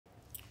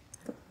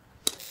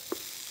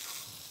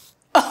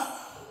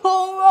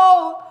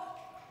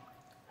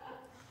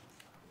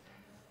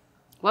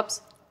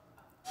Whoops.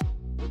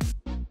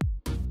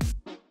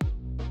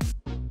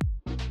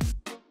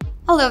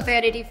 Hello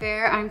Vanity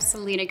Fair, I'm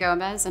Selena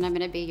Gomez and I'm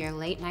gonna be your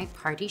late night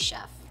party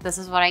chef. This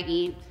is what I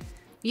eat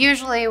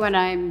usually when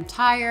I'm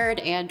tired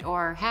and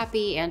or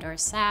happy and or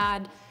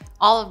sad,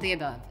 all of the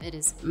above. It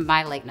is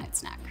my late night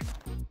snack.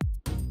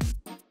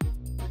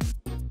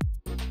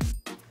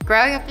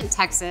 Growing up in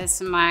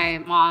Texas, my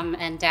mom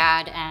and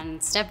dad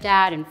and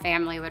stepdad and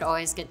family would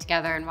always get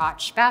together and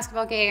watch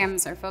basketball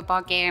games or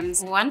football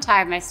games. One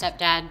time my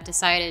stepdad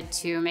decided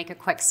to make a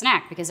quick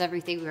snack because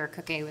everything we were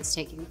cooking was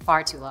taking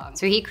far too long.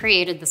 So he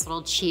created this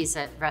little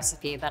Cheez-It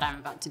recipe that I'm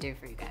about to do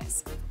for you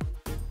guys.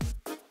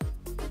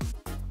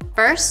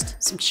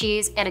 First, some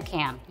cheese in a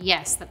can.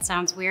 Yes, that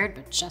sounds weird,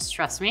 but just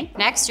trust me.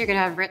 Next, you're gonna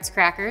have Ritz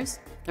crackers.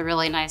 The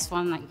really nice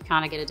one that you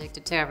kind of get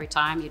addicted to every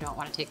time. You don't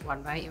want to take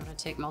one bite, you want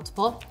to take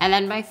multiple. And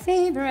then my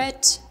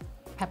favorite,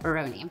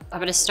 pepperoni. I'm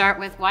gonna start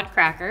with one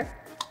cracker.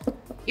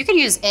 You can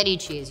use any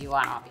cheese you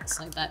want,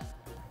 obviously, but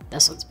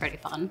this one's pretty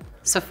fun.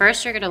 So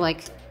first you're gonna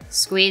like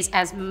squeeze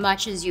as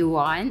much as you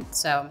want.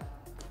 So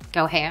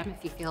go ham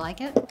if you feel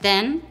like it.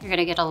 Then you're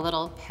gonna get a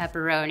little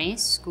pepperoni,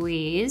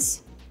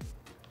 squeeze.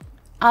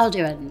 I'll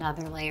do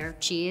another layer of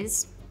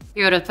cheese.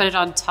 You're gonna put it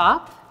on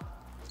top,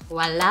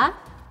 voila,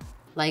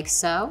 like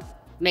so.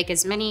 Make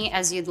as many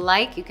as you'd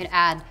like. You could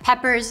add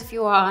peppers if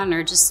you want,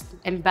 or just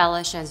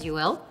embellish as you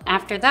will.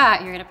 After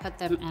that, you're gonna put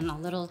them in a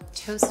little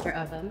toaster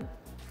oven.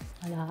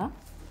 Voila.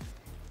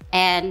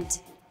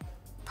 And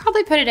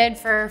probably put it in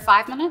for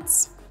 5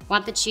 minutes.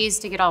 Want the cheese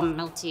to get all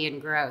melty and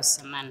gross,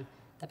 and then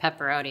the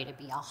pepperoni to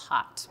be all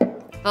hot.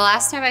 The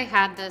last time I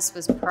had this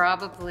was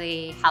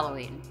probably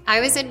Halloween. I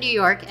was in New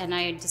York and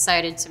I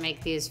decided to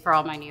make these for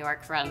all my New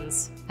York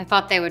friends. I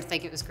thought they would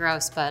think it was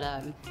gross, but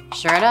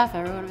sure enough,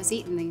 everyone was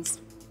eating these.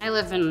 I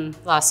live in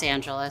Los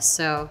Angeles,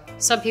 so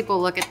some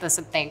people look at this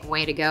and think,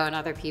 way to go, and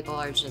other people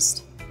are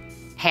just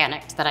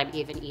panicked that I'm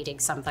even eating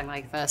something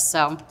like this.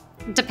 So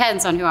it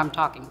depends on who I'm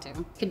talking to.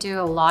 You could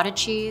do a lot of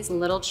cheese,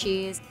 little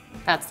cheese.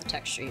 That's the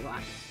texture you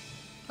want.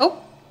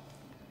 Oh.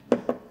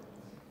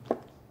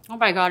 Oh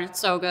my God, it's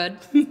so good.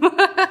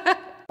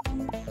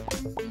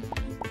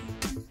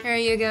 Here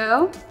you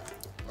go.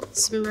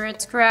 Some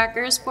Ritz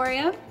crackers for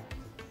you.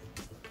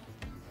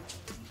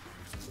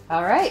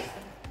 All right.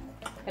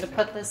 Gonna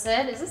put this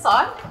in. Is this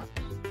on?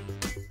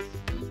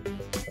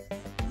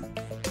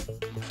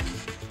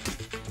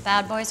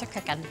 Bad boys are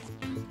cooking.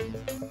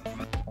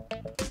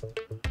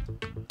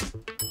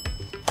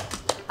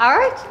 All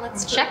right,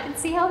 let's check and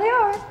see how they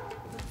are.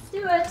 Let's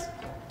do it.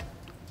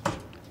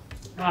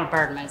 I want to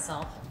burn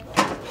myself.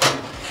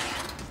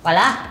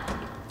 Voila.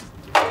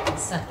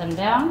 Set them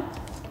down.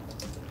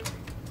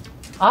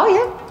 Oh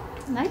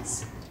yeah,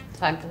 nice.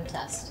 Time for the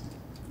test.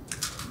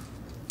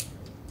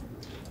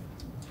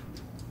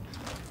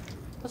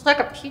 It's like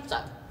a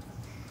pizza.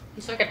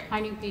 It's like a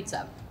tiny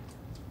pizza.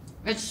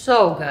 It's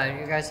so good.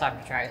 You guys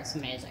have to try it. It's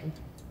amazing.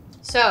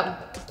 So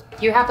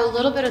you have a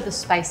little bit of the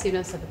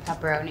spiciness of the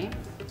pepperoni.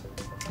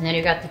 And then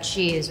you got the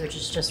cheese, which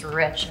is just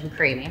rich and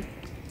creamy.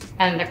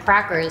 And the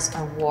crackers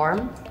are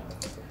warm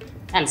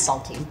and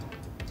salty.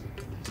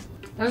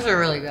 Those are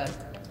really good.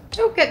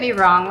 Don't get me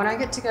wrong, when I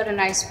get to go to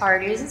nice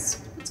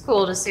parties, it's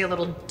cool to see a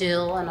little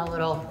dill and a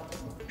little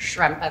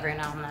shrimp every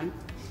now and then.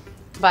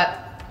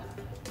 But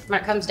when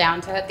it comes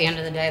down to it, at the end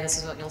of the day, this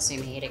is what you'll see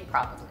me eating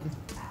probably.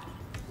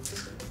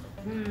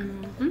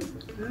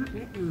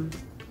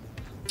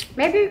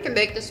 Maybe you can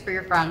make this for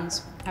your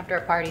friends after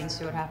a party and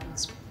see what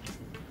happens.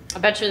 I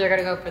bet you they're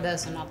gonna go for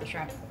this and not the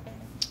shrimp.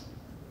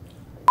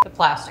 The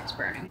plastic's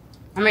burning.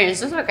 I mean,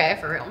 is this okay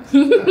for real?